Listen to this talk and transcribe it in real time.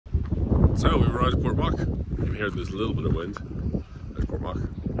So we arrived at Portmock. You can hear there's a little bit of wind. There's Portmock.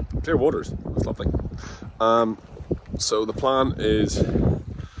 Clear waters. It's lovely. So the plan is, you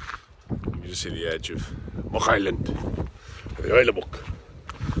just see the edge of Muck Island, the Isle of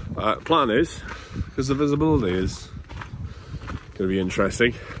Muck. Plan is, because the visibility is going to be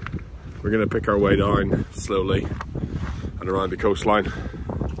interesting, we're going to pick our way down slowly and around the coastline.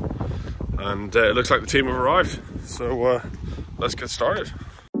 And it looks like the team have arrived. So let's get started.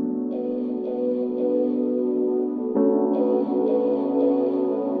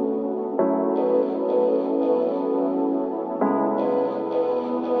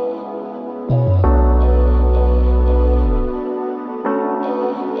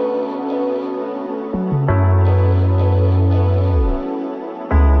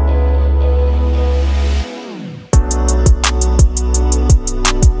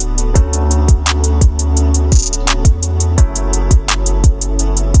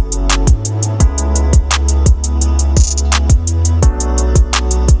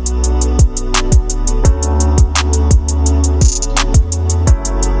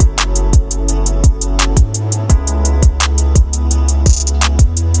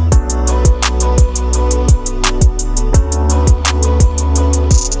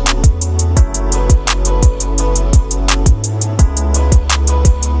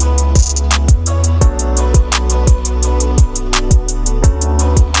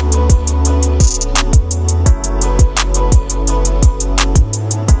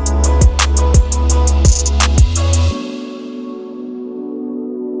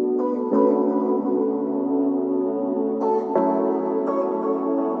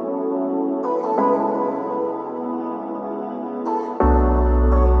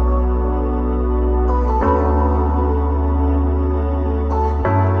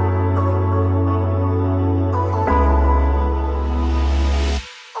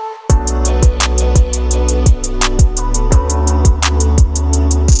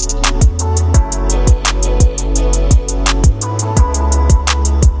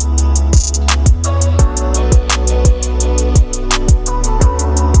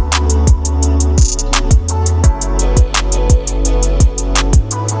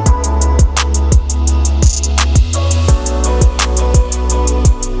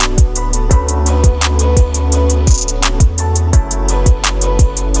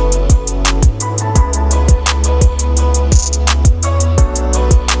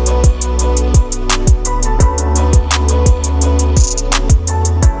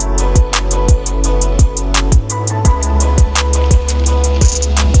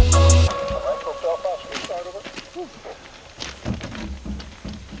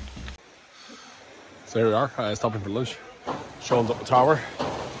 So here we are, stopping for lunch. Sean's up the tower,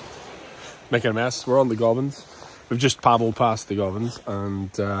 making a mess. We're on the Gobbins. We've just paddled past the Gobbins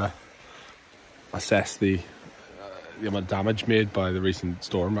and assessed the amount of damage made by the recent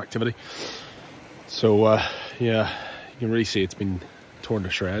storm activity. So yeah, you can really see it's been torn to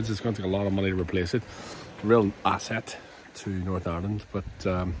shreds. It's going to take a lot of money to replace it. A real asset to Northern Ireland, but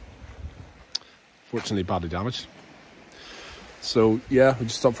fortunately badly damaged. So yeah, we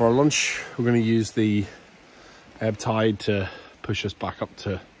just stopped for our lunch. We're going to use the ebb tide to push us back up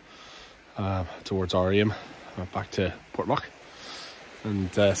to towards our aim, back to Portmock,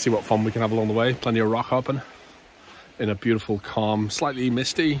 and see what fun we can have along the way. Plenty of rock hopping in a beautiful, calm, slightly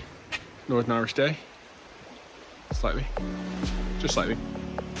misty Northern Irish day. Slightly, just slightly.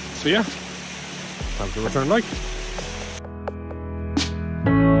 So yeah, time to return like.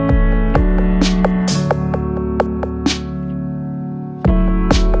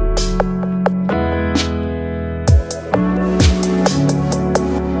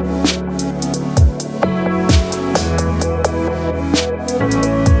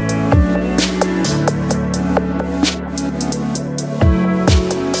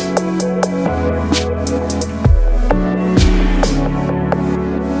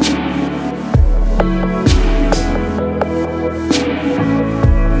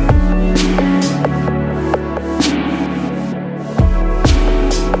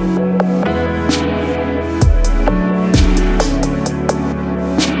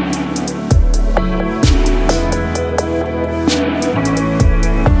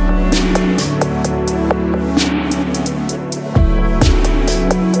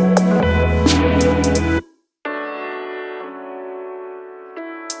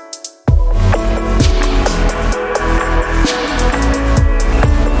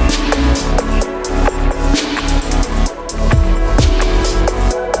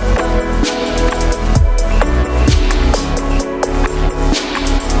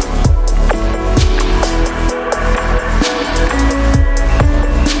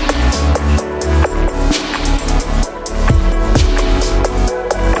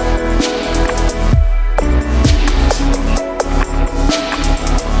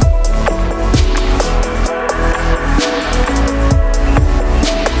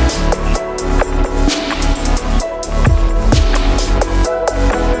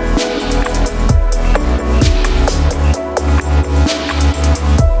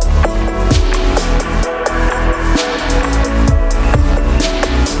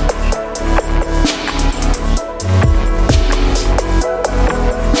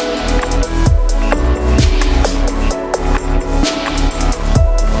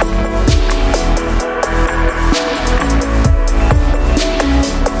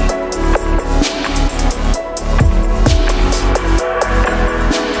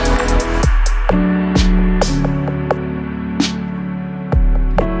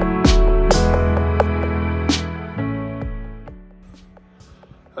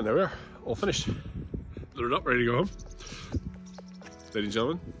 And there we are, all finished. Loaded up, ready to go home. Ladies and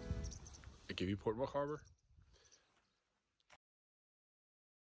gentlemen, I give you Portmark Harbour.